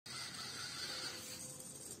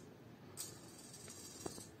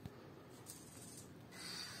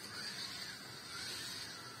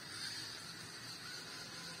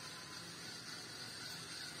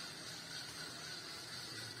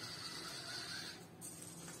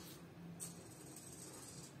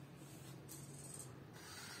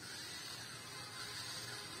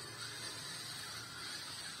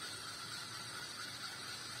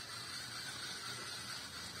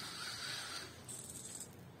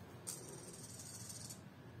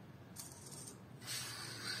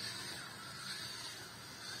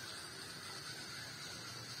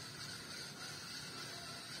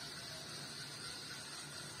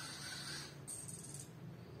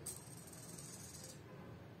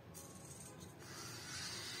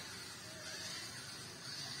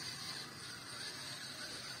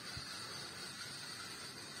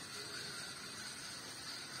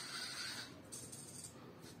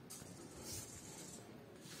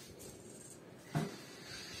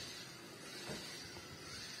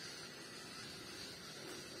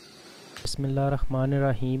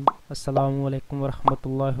बिस्मिल्लाहिर्रहमानिर्रहीम। अस्सलामु अलैकुम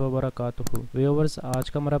वरहमतुल्लाहि वबरकातुहू। व्यूअर्स, आज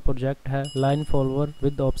का हमारा प्रोजेक्ट है line follower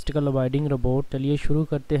with obstacle avoiding robot. चलिए शुरू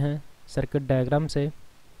करते हैं सर्किट डायग्राम से।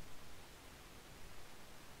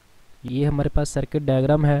 ये हमारे पास सर्किट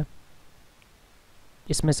डायग्राम है।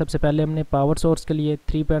 इसमें सबसे पहले हमने पावर सोर्स के लिए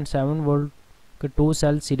 3.7 वोल्ट के 2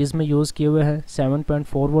 सेल सीरीज़ में यूज़ किए हुए हैं।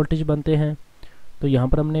 7.4 वोल्टेज बनते हैं। तो यहाँ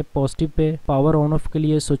पर हमने positive pay power on off के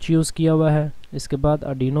लिए स्विच यूज़ किया हुआ है। इसके बाद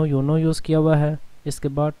आर्डिनो यूनो यूज़ किया हुआ है। इसके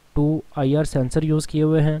बाद 2 IR सेंसर यूज़ किए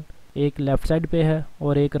हुए हैं। एक लेफ़्ट साइड पे है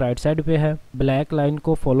और एक राइट साइड पे है ब्लैक लाइन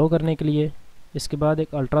को फॉलो करने के लिए। इसके बाद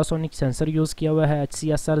एक अल्ट्रासोनिक सेंसर यूज़ किया हुआ है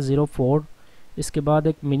HCSR04। इसके बाद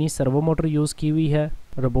एक मिनी सर्वो मोटर यूज़ की हुई है।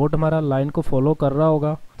 रोबोट हमारा लाइन को फॉलो कर रहा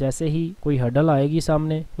होगा। जैसे ही कोई हडल आएगी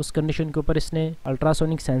सामने, उस कंडीशन के ऊपर इसने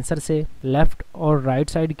अल्ट्रासोनिक सेंसर से लेफ़्ट और राइट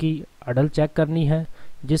साइड की हडल चेक करनी है।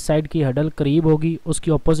 जिस साइड की हडल करीब होगी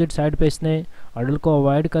उसकी ऑपोजिट साइड पे इसने हडल को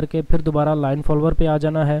अवॉइड करके फिर दोबारा लाइन फॉलोअर पे आ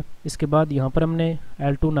जाना है। इसके बाद यहाँ पर हमने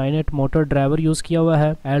L298 मोटर ड्राइवर यूज़ किया हुआ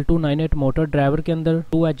है। L298 मोटर ड्राइवर के अंदर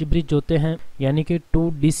 2 एज ब्रिज होते हैं, यानी कि 2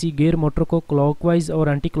 DC गियर मोटर को क्लॉकवाइज और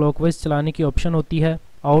एंटी क्लॉकवाइज चलाने की ऑप्शन होती है।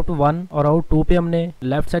 आउट 1 और आउट 2 पे हमने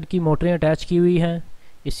लेफ़्ट साइड की मोटरें अटैच की हुई हैं।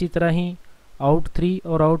 इसी तरह ही आउट 3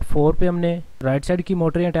 और आउट 4 पे हमने राइट साइड की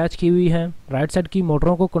मोटरें अटैच की हुई हैं। राइट साइड की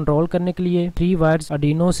मोटरों को कंट्रोल करने के लिए 3 वायर्स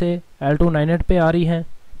आर्डिनो से L298 पे आ रही हैं।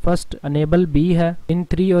 फर्स्ट अनेबल B है। इन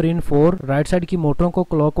 3 और इन 4 राइट साइड की मोटरों को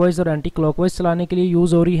क्लॉकवाइज और एंटी क्लॉकवाइज चलाने के लिए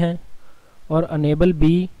यूज़ हो रही हैं। और अनेबल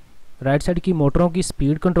B राइट साइड की मोटरों की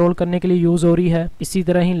स्पीड कंट्रोल करने के लिए यूज़ हो रही है। इसी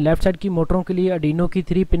तरह ही लेफ्ट साइड की मोटरों के लिए आर्डिनो की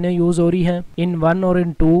 3 पिनें यूज़ हो रही हैं। इन 1 और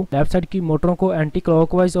इन 2 लेफ्ट साइड की मोटरों को एंटी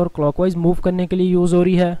क्लॉकवाइज और क्लॉकवाइज मूव करने के लिए यूज़ हो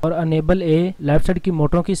रही है। और अनेबल A लेफ्ट साइड की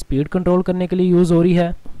मोटरों की स्पीड कंट्रोल करने के लिए यूज़ हो रही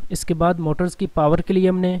है। इसके बाद मोटर्स की पावर के लिए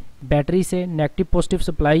हमने बैटरी से नेगेटिव पॉजिटिव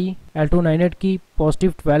सप्लाई L298 की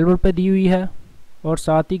पॉजिटिव 12 वोल्ट पे दी हुई है और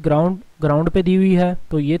साथ ही ग्राउंड पे दी हुई है।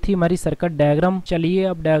 तो ये थी हमारी सर्किट डायग्राम। चलिए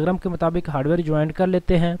अब डायग्राम के मुताबिक हार्डवेयर ज्वाइन कर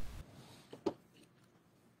लेते हैं।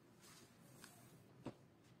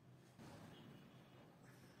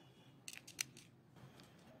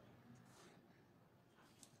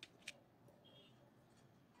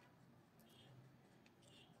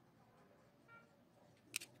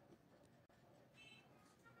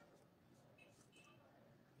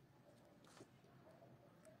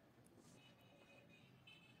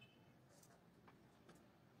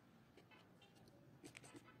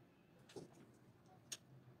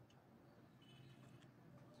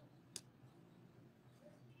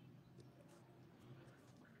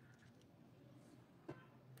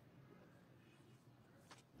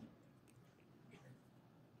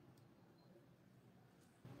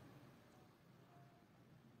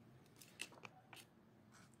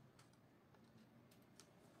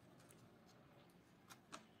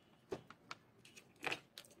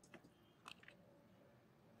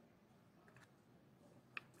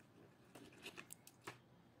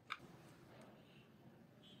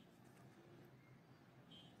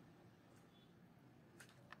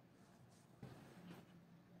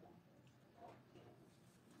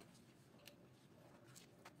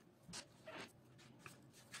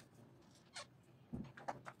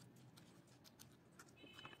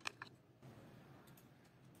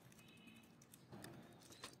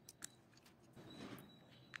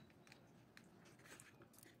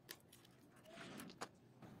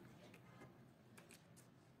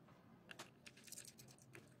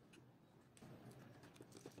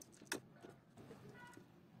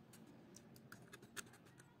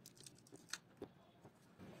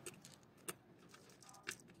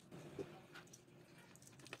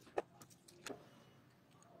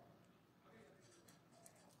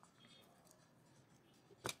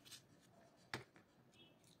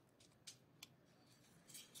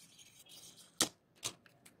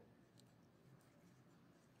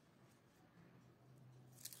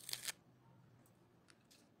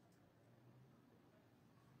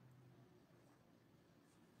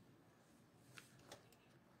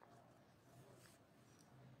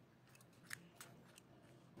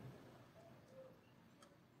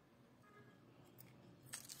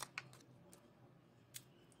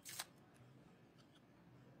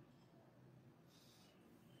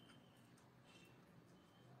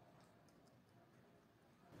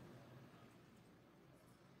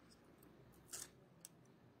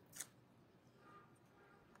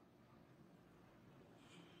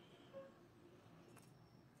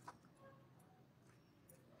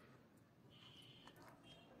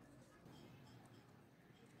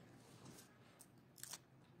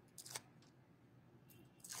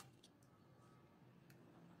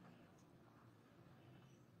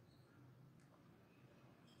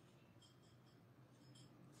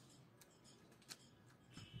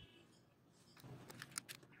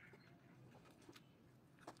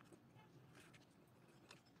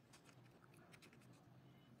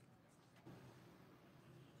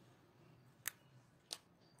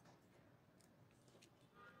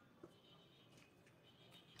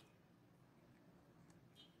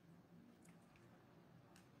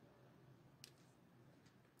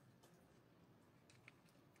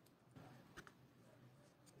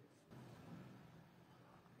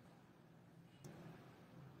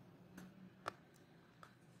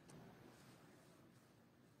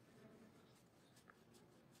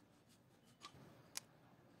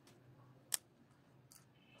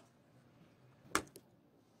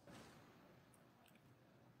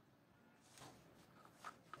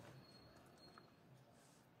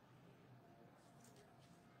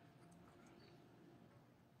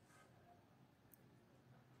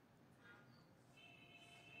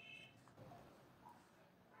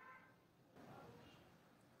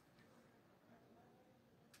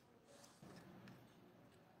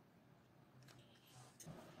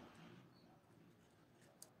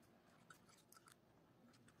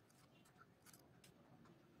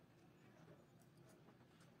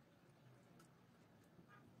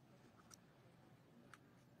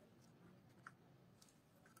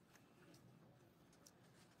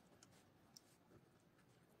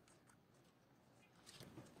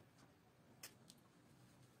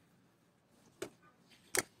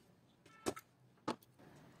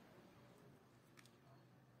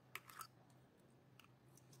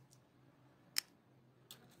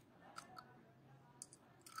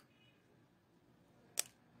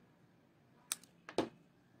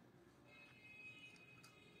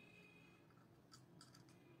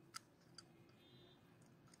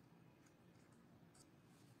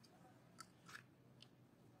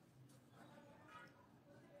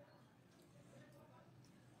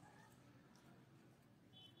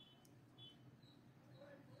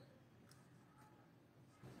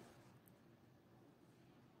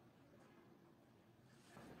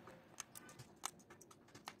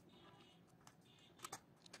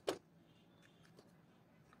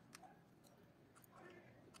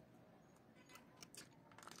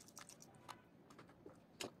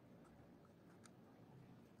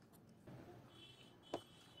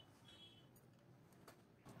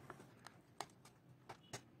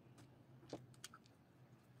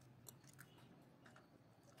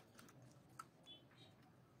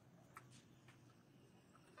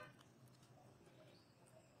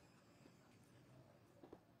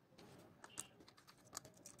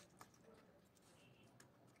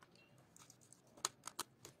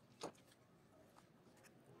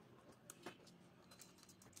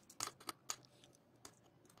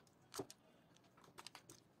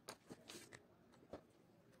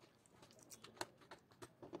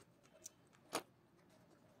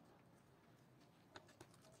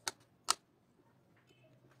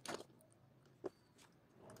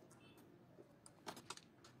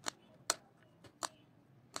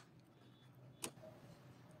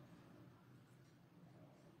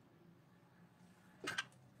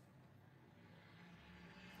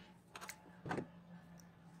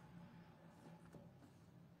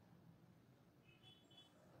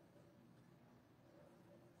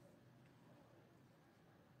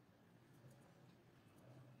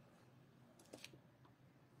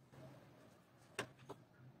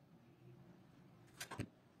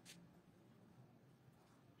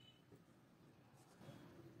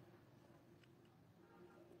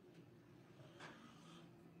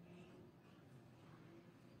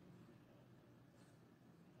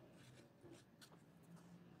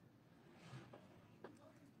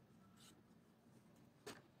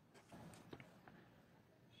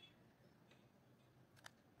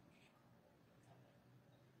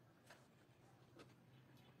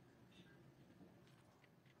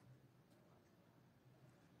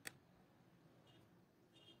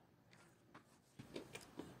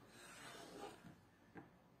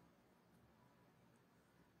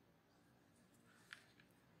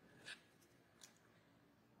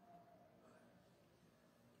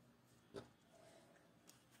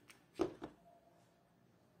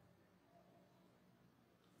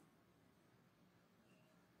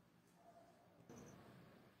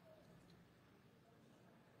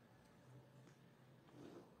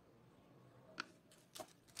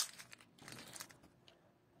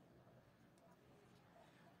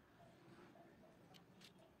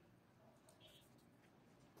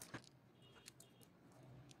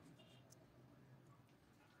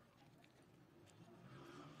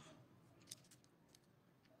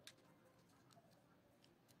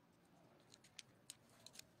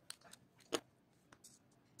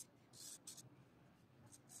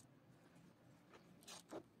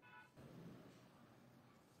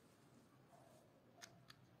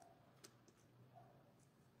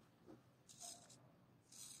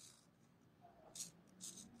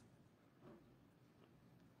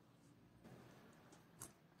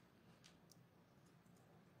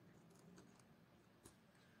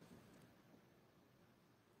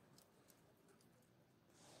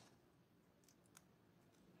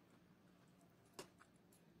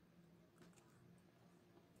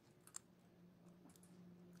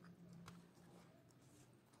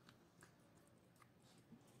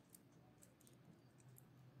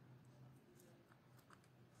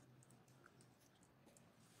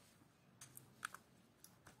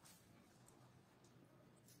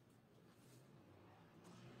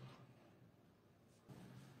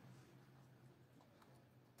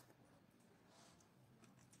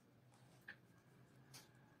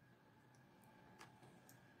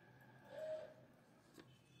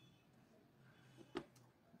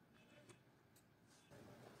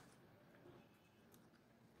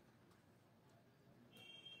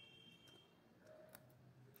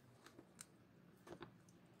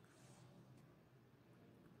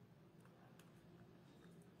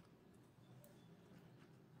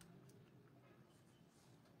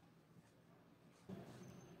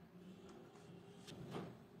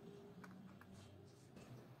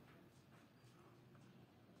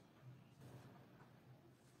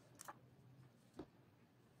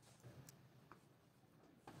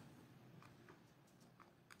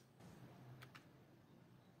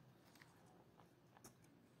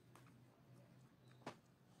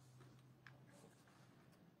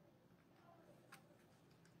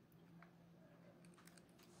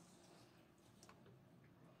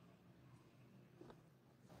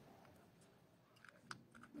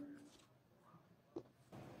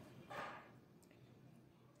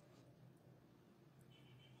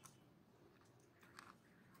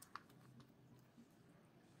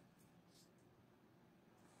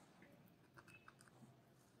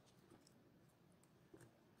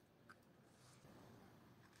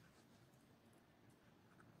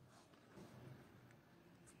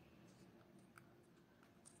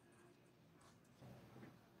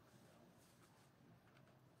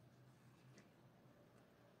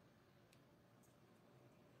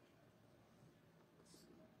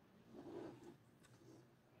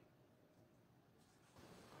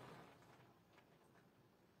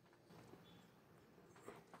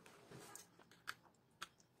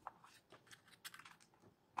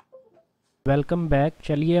 Welcome back.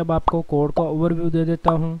 चलिए अब आपको कोड का ओवरव्यू दे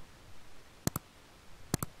देता हूँ।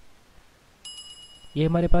 ये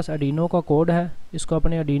हमारे पास Arduino का कोड है, इसको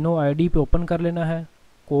अपने Arduino ID पे ओपन कर लेना है।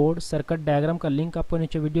 कोड सर्किट डायग्राम का लिंक आपको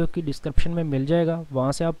नीचे वीडियो की डिस्क्रिप्शन में मिल जाएगा,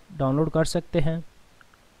 वहाँ से आप डाउनलोड कर सकते हैं।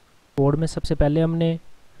 कोड में सबसे पहले हमने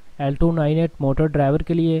L298 मोटर ड्राइवर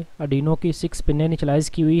के लिए Arduino की 6 पिनें इनिशियलाइज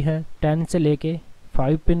की हुई हैं 10 से लेके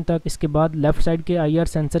 5 पिन तक। इसके बाद लेफ्ट साइड के IR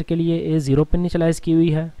सेंसर के लिए A0 पिन इनिशियलाइज की हुई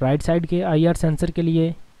है। राइट साइड के IR सेंसर के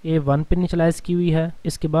लिए A1 पिन इनिशियलाइज की हुई है।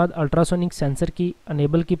 इसके बाद अल्ट्रासोनिक सेंसर की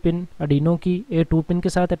अनेबल की पिन Arduino की A2 पिन के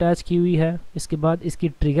साथ अटैच की हुई है। इसके बाद इसकी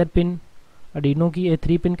ट्रिगर पिन Arduino की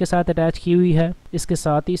A3 पिन के साथ अटैच की हुई है। इसके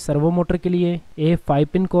साथ ही सर्वो मोटर के लिए A5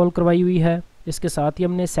 पिन कॉल करवाई हुई है। इसके साथ ही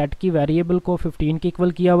हमने सेट की वेरिएबल को 15 के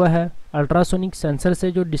इक्वल किया हुआ है। अल्ट्रासोनिक सेंसर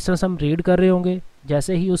से जो डिस्टेंस हम रीड कर रहे होंगे,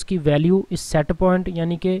 जैसे ही उसकी वैल्यू इस सेट पॉइंट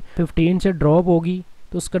यानी कि 15 से ड्रॉप होगी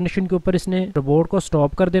तो उस कंडीशन के ऊपर इसने रोबोट को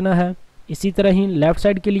स्टॉप कर देना है। इसी तरह ही लेफ्ट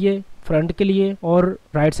साइड के लिए, फ्रंट के लिए और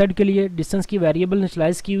राइट साइड के लिए डिस्टेंस की वेरिएबल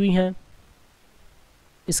इनिशियलाइज की हुई हैं।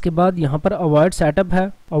 इसके बाद यहाँ पर अवॉइड सेटअप है।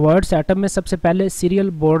 अवॉइड सेटअप में सबसे पहले सीरियल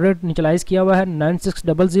बॉड रेट इनिशियलाइज किया हुआ है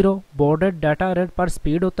 9600। बॉड रेट डाटा रेट पर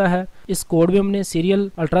स्पीड होता है। इस कोड में हमने सीरियल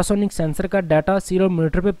अल्ट्रासोनिक सेंसर का डाटा सीरियल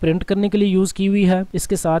मॉनिटर पे प्रिंट करने के लिए यूज की हुई है।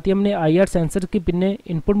 इसके साथ ही हमने IR सेंसर की पिनें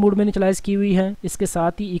इनपुट मोड में इनिशियलाइज की हुई है। इसके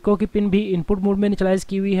साथ ही इको की पिन भी इनपुट मोड में इनिशियलाइज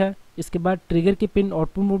की हुई है। इसके बाद ट्रिगर की पिन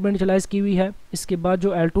आउटपुट मोड में इनिशियलाइज की हुई है। इसके बाद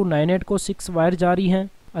जो L298 को 6 वायर जा रही हैं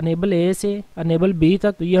अनेबल A से अनेबल B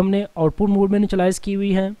तक, तो ये हमने आउटपुट मोड में इनिशियलाइज की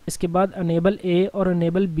हुई है। इसके बाद अनेबल A और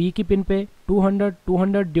अनेबल B की पिन पे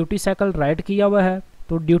 200 ड्यूटी साइकिल राइट किया हुआ है।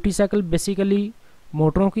 तो ड्यूटी साइकिल बेसिकली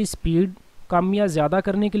मोटरों की स्पीड कम या ज़्यादा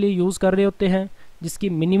करने के लिए यूज़ कर रहे होते हैं, जिसकी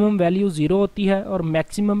मिनिमम वैल्यू 0 होती है और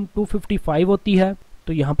मैक्सिमम 255 होती है।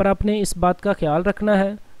 तो यहाँ पर आपने इस बात का ख्याल रखना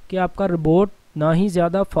है कि आपका रोबोट ना ही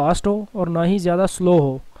ज़्यादा फास्ट हो और ना ही ज़्यादा स्लो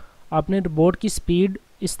हो। आपने रोबोट की स्पीड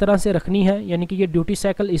इस तरह से रखनी है, यानी कि ये ड्यूटी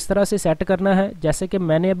साइकिल इस तरह से सेट करना है जैसे कि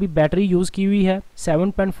मैंने अभी बैटरी यूज़ की हुई है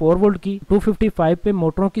 7.4 वोल्ट की। 255 पे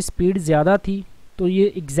मोटरों की स्पीड ज़्यादा थी तो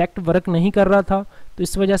ये एग्जैक्ट वर्क नहीं कर रहा था, तो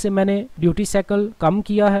इस वजह से मैंने ड्यूटी साइकिल कम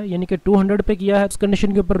किया है, यानी कि 200 पे किया है। उस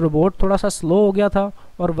कंडीशन के ऊपर रोबोट थोड़ा सा स्लो हो गया था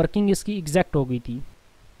और वर्किंग इसकी एग्जैक्ट हो गई थी।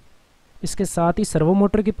 इसके साथ ही सर्वो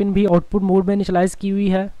मोटर की पिन भी आउटपुट मोड में इनिशियलाइज की हुई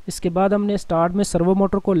है। इसके बाद हमने स्टार्ट में सर्वो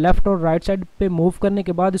मोटर को लेफ्ट और राइट साइड पे मूव करने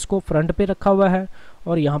के बाद इसको फ्रंट पे रखा हुआ है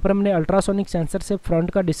और यहाँ पर हमने अल्ट्रासोनिक सेंसर से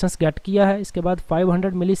फ्रंट का डिस्टेंस गेट किया है। इसके बाद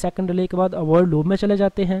 500 मिली सेकेंड डिले के बाद अवॉइड लूप में चले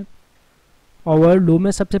जाते हैं। अवॉइड लूप में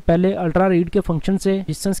सबसे पहले अल्ट्रा रीड के फंक्शन से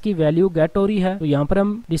डिस्टेंस की वैल्यू गेट हो रही है। तो यहाँ पर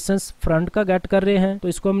हम डिस्टेंस फ्रंट का गेट कर रहे हैं, तो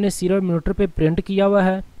इसको हमने सीरियल मॉनिटर पे प्रिंट किया हुआ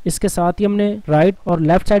है। इसके साथ ही हमने राइट और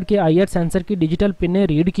लेफ्ट साइड के IR सेंसर की डिजिटल पिनें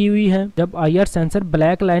रीड की हुई हैं। जब IR सेंसर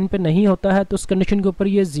ब्लैक लाइन पे नहीं होता है तो उस कंडीशन के ऊपर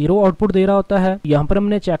ये 0 आउटपुट दे रहा होता है। यहाँ पर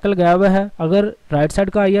हमने चेक लगाया हुआ है, अगर राइट साइड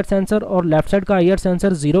का IR सेंसर और लेफ्ट साइड का IR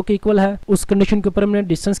सेंसर 0 के इक्वल है उस कंडीशन के ऊपर हमने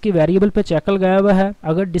डिस्टेंस की वेरिएबल पे चेक लगाया हुआ है।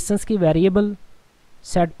 अगर डिस्टेंस की वेरिएबल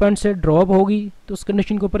सेट पॉइंट से ड्रॉप होगी तो उस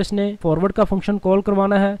कंडीशन के ऊपर इसने फॉरवर्ड का फंक्शन कॉल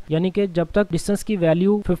करवाना है, यानी कि जब तक डिस्टेंस की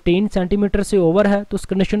वैल्यू 15 सेंटीमीटर से ओवर है तो उस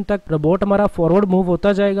कंडीशन तक रोबोट हमारा फॉरवर्ड मूव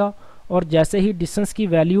होता जाएगा और जैसे ही डिस्टेंस की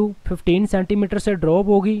वैल्यू 15 सेंटीमीटर से ड्रॉप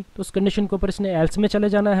होगी तो उस कंडीशन के ऊपर इसने एल्स में चले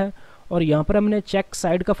जाना है। और यहाँ पर हमने चेक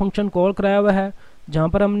साइड का फंक्शन कॉल कराया हुआ है, जहाँ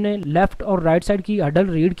पर हमने लेफ्ट और राइट साइड की हडल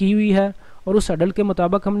रीड की हुई है और उस हडल के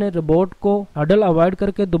मुताबिक हमने रोबोट को हडल अवॉइड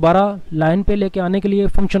करके दोबारा लाइन पे लेके आने के लिए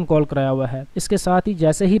फंक्शन कॉल कराया हुआ है। इसके साथ ही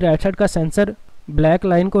जैसे ही राइट साइड का सेंसर ब्लैक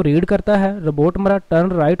लाइन को रीड करता है रोबोट हमारा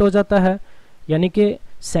टर्न राइट हो जाता है, यानी कि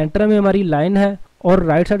सेंटर में हमारी लाइन है और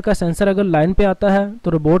राइट साइड का सेंसर अगर लाइन पे आता है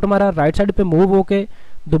तो रोबोट हमारा राइट साइड पे मूव होके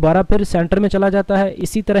दोबारा फिर सेंटर में चला जाता है।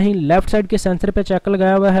 इसी तरह ही लेफ्ट साइड के सेंसर पे चेक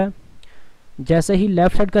लगाया हुआ है, जैसे ही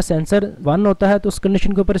लेफ्ट साइड का सेंसर 1 होता है तो उस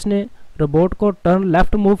कंडीशन के ऊपर इसने रोबोट को टर्न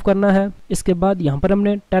लेफ्ट मूव करना है। इसके बाद यहाँ पर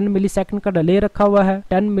हमने 10 मिली सेकेंड का डिले रखा हुआ है।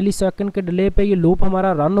 10 मिली सेकेंड के डिले पे ये लूप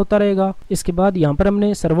हमारा रन होता रहेगा। इसके बाद यहाँ पर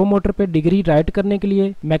हमने सर्वो मोटर पे डिग्री राइट करने के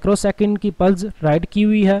लिए माइक्रो सेकेंड की पल्स राइट की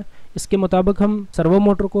हुई है। इसके मुताबिक हम सर्वो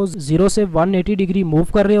मोटर को 0 से 180 डिग्री मूव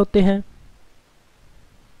कर रहे होते हैं।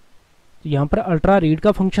 तो यहाँ पर अल्ट्रा रीड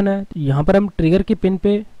का फंक्शन है। तो यहाँ पर हम ट्रिगर की पिन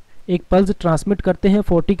पे एक पल्स ट्रांसमिट करते हैं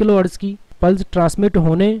 40 किलोहर्ट्ज़ की। पल्स ट्रांसमिट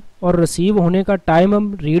होने और रिसीव होने का टाइम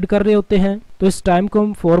हम रीड कर रहे होते हैं, तो इस टाइम को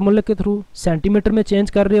हम फॉर्मूले के थ्रू सेंटीमीटर में चेंज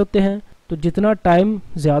कर रहे होते हैं। तो जितना टाइम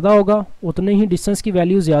ज़्यादा होगा उतने ही डिस्टेंस की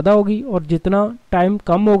वैल्यू ज़्यादा होगी और जितना टाइम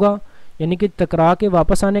कम होगा यानी कि टकरा के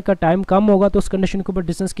वापस आने का टाइम कम होगा तो उस कंडीशन के ऊपर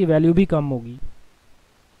डिस्टेंस की वैल्यू भी कम होगी।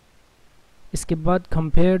 इसके बाद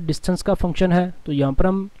कंपेयर डिस्टेंस का फंक्शन है, तो यहाँ पर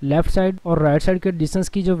हम लेफ्ट साइड और राइट साइड के डिस्टेंस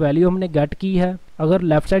की जो वैल्यू हमने गेट की है, अगर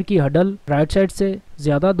लेफ्ट साइड की हडल राइट साइड से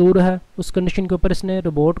ज़्यादा दूर है उस कंडीशन के ऊपर इसने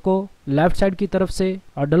रोबोट को लेफ्ट साइड की तरफ से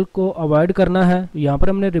हडल को अवॉइड करना है। तो यहाँ पर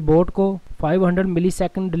हमने रोबोट को 500 मिली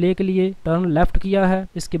सेकेंड डिले के लिए टर्न लेफ्ट किया है,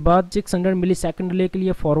 इसके बाद 600 मिली सेकेंड डिले के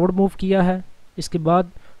लिए फॉरवर्ड मूव किया है, इसके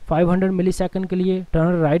बाद 500 मिली सेकेंड के लिए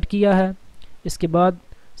टर्न राइट किया है, इसके बाद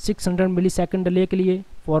 600 मिली सेकेंड डिले के लिए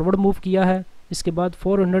फॉरवर्ड मूव किया है, इसके बाद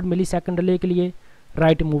 400 मिली सेकेंड डिले के लिए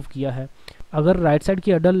राइट मूव किया है। अगर राइट साइड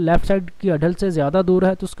की हडल लेफ्ट साइड की हडल से ज़्यादा दूर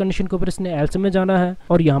है तो उस कंडीशन के ऊपर इसने एल्स में जाना है।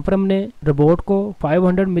 और यहाँ पर हमने रोबोट को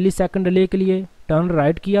 500 मिली सेकेंड डिले के लिए टर्न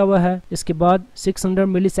राइट किया हुआ है, इसके बाद 600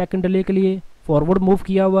 मिली सेकेंड डिले के लिए फॉरवर्ड मूव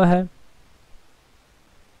किया हुआ है,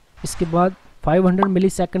 इसके बाद 500 मिली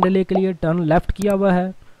सेकेंड डिले के लिए टर्न लेफ्ट किया हुआ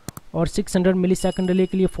है और 600 मिली सेकेंड डिले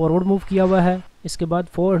के लिए फॉरवर्ड मूव किया हुआ है, इसके बाद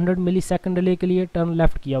 400 मिली सेकेंड डिले के लिए टर्न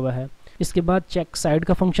लेफ्ट किया हुआ है। इसके बाद चेक साइड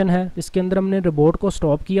का फंक्शन है, इसके अंदर हमने रोबोट को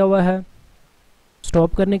स्टॉप किया हुआ है।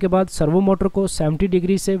 स्टॉप करने के बाद सर्वो मोटर को 70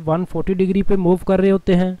 डिग्री से 140 डिग्री पे मूव कर रहे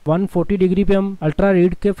होते हैं। 140 डिग्री पे हम अल्ट्रा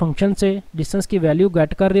रीड के फंक्शन से डिस्टेंस की वैल्यू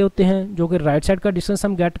गेट कर रहे होते हैं, जो कि राइट साइड का डिस्टेंस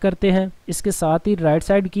हम गेट करते हैं। इसके साथ ही राइट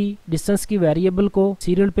साइड की डिस्टेंस की वेरिएबल को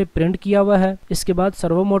सीरियल पे प्रिंट किया हुआ है। इसके बाद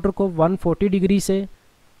सर्वो मोटर को 140 डिग्री से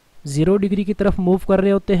 0 डिग्री की तरफ मूव कर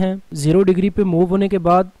रहे होते हैं। 0 डिग्री पे मूव होने के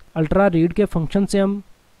बाद अल्ट्रा रीड के फंक्शन से हम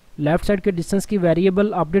लेफ्ट साइड के डिस्टेंस की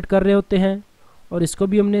वेरिएबल अपडेट कर रहे होते हैं और इसको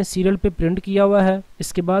भी हमने सीरियल पे प्रिंट किया हुआ है।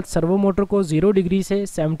 इसके बाद सर्वो मोटर को 0 डिग्री से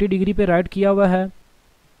 70 डिग्री पे राइट किया हुआ है।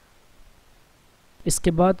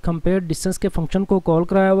 इसके बाद कंपेयर डिस्टेंस के फंक्शन को कॉल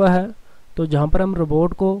कराया हुआ है, तो जहाँ पर हम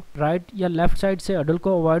रोबोट को राइट या लेफ्ट साइड से हडल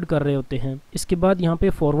को अवॉइड कर रहे होते हैं। इसके बाद यहाँ पे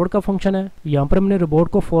फॉरवर्ड का फंक्शन है, यहाँ पर हमने रोबोट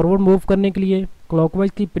को फॉरवर्ड मूव करने के लिए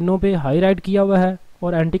क्लॉकवाइज की पिनों पे हाई राइट किया हुआ है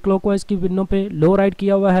और एंटी क्लॉकवाइज की पिनों पे लो राइट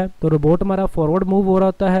किया हुआ है, तो रोबोट हमारा फॉरवर्ड मूव हो रहा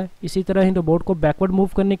होता है। इसी तरह ही रोबोट को बैकवर्ड मूव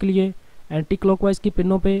करने के लिए एंटी क्लॉकवाइज की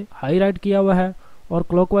पिनों पे हाई राइट किया हुआ है और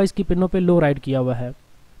क्लॉकवाइज की पिनों पे लो राइट किया हुआ है।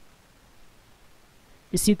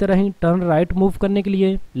 इसी तरह ही टर्न राइट मूव करने के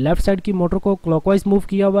लिए लेफ्ट साइड की मोटर को क्लॉकवाइज मूव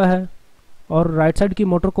किया हुआ है और राइट साइड की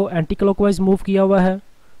मोटर को एंटी क्लॉकवाइज मूव किया हुआ है,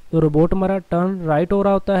 तो रोबोट हमारा टर्न राइट हो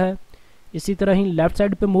रहा होता है। इसी तरह ही लेफ्ट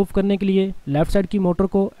साइड पे मूव करने के लिए लेफ्ट साइड की मोटर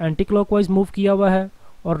को एंटी क्लॉकवाइज मूव किया हुआ है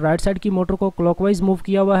और राइट साइड की मोटर को क्लॉकवाइज मूव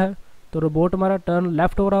किया हुआ है, तो रोबोट हमारा टर्न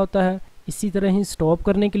लेफ्ट हो रहा होता है। इसी तरह ही स्टॉप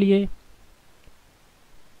करने के लिए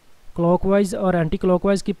क्लॉकवाइज और एंटी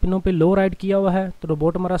क्लॉकवाइज की पिनों पे लो राइट किया हुआ है, तो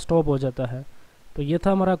रोबोट हमारा स्टॉप हो जाता है। तो ये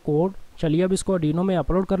था हमारा कोड। चलिए अब इसको आर्डिनो में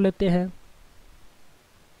अपलोड कर लेते हैं।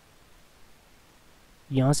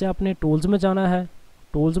 यहाँ से आपने टूल्स में जाना है,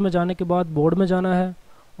 टूल्स में जाने के बाद बोर्ड में जाना है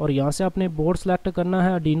और यहाँ से आपने बोर्ड सेलेक्ट करना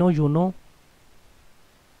है आर्डिनो यूनो।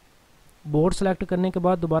 बोर्ड सेलेक्ट करने के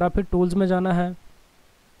बाद दोबारा फिर टूल्स में जाना है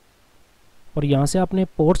और यहाँ से आपने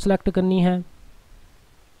पोर्ट सेलेक्ट करनी है।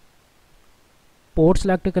 पोर्ट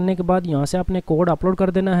सेलेक्ट करने के बाद यहाँ से आपने कोड अपलोड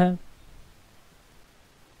कर देना है।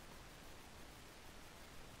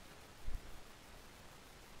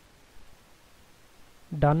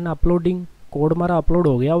 Done uploading. कोड हमारा अपलोड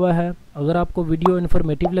हो गया हुआ है। अगर आपको वीडियो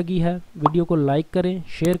इन्फॉर्मेटिव लगी है, वीडियो को लाइक करें,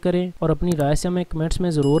 शेयर करें और अपनी राय से हमें कमेंट्स में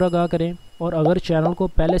ज़रूर आगाह करें। और अगर चैनल को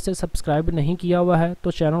पहले से सब्सक्राइब नहीं किया हुआ है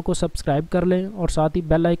तो चैनल को सब्सक्राइब कर लें और साथ ही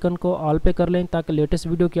बेल आइकन को ऑल पे कर लें ताकि लेटेस्ट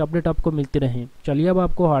वीडियो की अपडेट आपको मिलती रहें। चलिए अब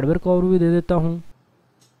आपको हार्डवेयर का ओवरव्यू दे देता हूँ।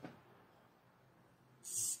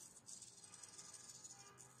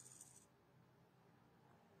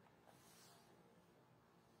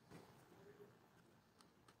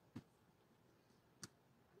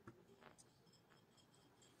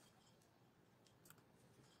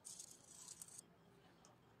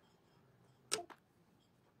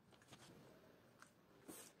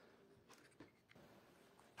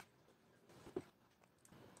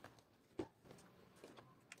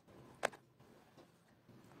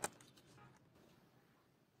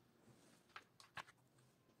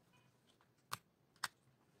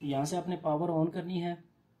 यहाँ से आपने पावर ऑन करनी है।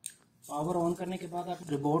 पावर ऑन करने के बाद आप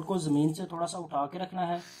रोबोट को ज़मीन से थोड़ा सा उठा के रखना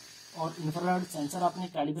है और इंफ्रारेड सेंसर आपने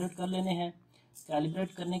कैलिब्रेट कर लेने हैं।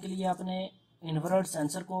 कैलिब्रेट करने के लिए आपने इंफ्रारेड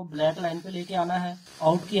सेंसर को ब्लैक लाइन पे लेके आना है।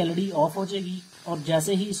 आउट की एलईडी ऑफ हो जाएगी और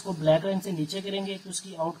जैसे ही इसको ब्लैक लाइन से नीचे करेंगे तो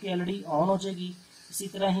उसकी आउट की एलईडी ऑन हो जाएगी। इसी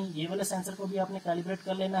तरह ही ये वाला सेंसर को भी आपने कैलिब्रेट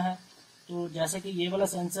कर लेना है। तो जैसे कि ये वाला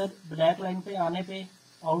सेंसर ब्लैक लाइन पे आने पे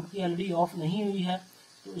आउट की एलईडी ऑफ नहीं हुई है,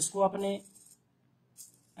 तो इसको आपने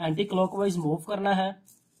एंटी क्लॉकवाइज मूव करना है।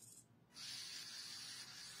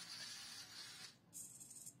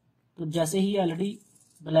 तो जैसे ही एलईडी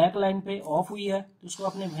ब्लैक लाइन पे ऑफ हुई है तो उसको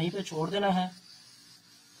आपने वहीं पे छोड़ देना है।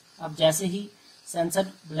 अब जैसे ही सेंसर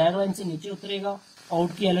ब्लैक लाइन से नीचे उतरेगा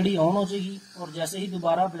आउट की एलईडी ऑन हो जाएगी और जैसे ही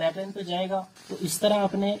दोबारा ब्लैक लाइन पे जाएगा तो इस तरह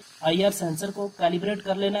अपने आईआर सेंसर को कैलिब्रेट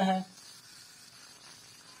कर लेना है।